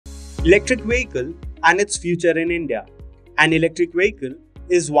Electric vehicle and its future in India. An electric vehicle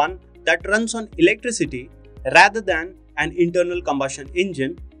is one that runs on electricity rather than an internal combustion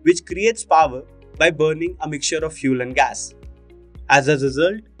engine which creates power by burning a mixture of fuel and gas. As a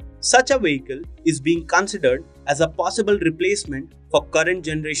result, such a vehicle is being considered as a possible replacement for current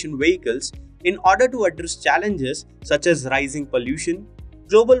generation vehicles in order to address challenges such as rising pollution,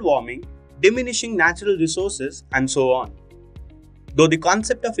 global warming, diminishing natural resources, and so on. Though the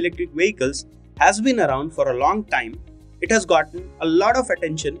concept of electric vehicles has been around for a long time, it has gotten a lot of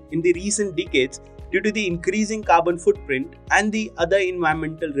attention in the recent decades due to the increasing carbon footprint and the other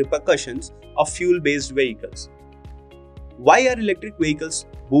environmental repercussions of fuel-based vehicles. Why are electric vehicles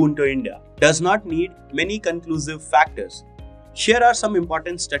boon to India? Does not need many conclusive factors. Here are some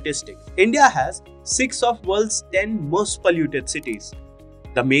important statistics. India has 6 of world's 10 most polluted cities.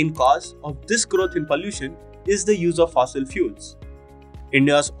 The main cause of this growth in pollution is the use of fossil fuels.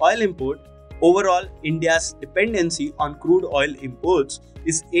 India's oil import, overall India's dependency on crude oil imports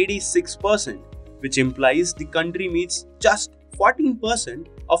is 86%, which implies the country meets just 14%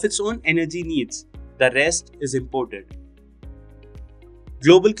 of its own energy needs. The rest is imported.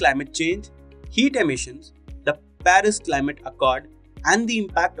 Global climate change, heat emissions, the Paris Climate Accord, and the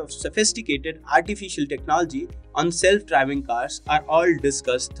impact of sophisticated artificial technology on self-driving cars are all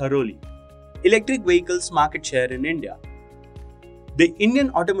discussed thoroughly. Electric vehicles market share in India. The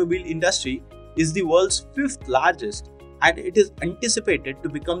Indian automobile industry is the world's 5th largest, and it is anticipated to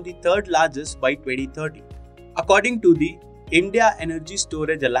become the 3rd largest by 2030. According to the India Energy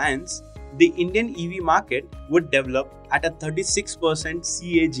Storage Alliance, the Indian EV market would develop at a 36%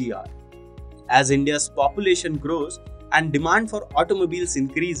 CAGR. As India's population grows and demand for automobiles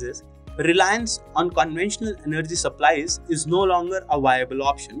increases, reliance on conventional energy supplies is no longer a viable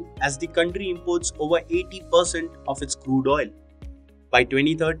option as the country imports over 80% of its crude oil. By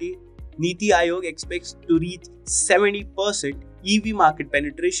 2030, Niti Aayog expects to reach 70% EV market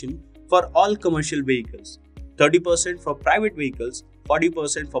penetration for all commercial vehicles, 30% for private vehicles,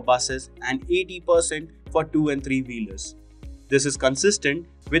 40% for buses, and 80% for 2 and 3 wheelers. This is consistent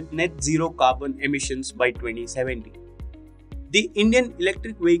with net zero carbon emissions by 2070. The Indian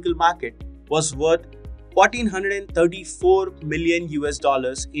electric vehicle market was worth $1,434 million in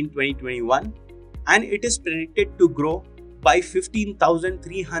 2021, and it is predicted to grow by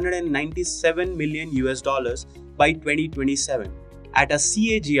 $15,397 million by 2027 at a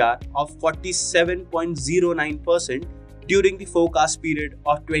CAGR of 47.09% during the forecast period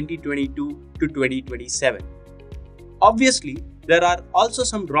of 2022 to 2027. Obviously, there are also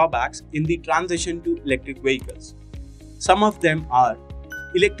some drawbacks in the transition to electric vehicles. Some of them are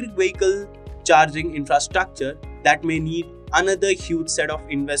electric vehicle charging infrastructure that may need another huge set of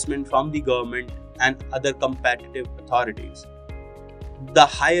investment from the government and other competitive authorities. The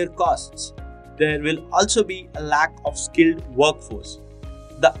higher costs. There will also be a lack of skilled workforce.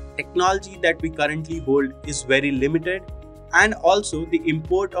 The technology that we currently hold is very limited, and also the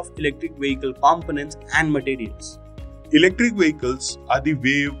import of electric vehicle components and materials. Electric vehicles are the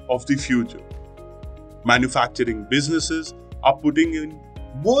wave of the future. Manufacturing businesses are putting in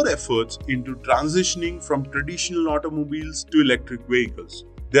more efforts into transitioning from traditional automobiles to electric vehicles.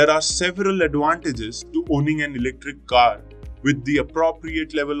 There are several advantages to owning an electric car with the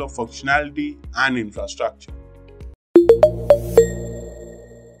appropriate level of functionality and infrastructure.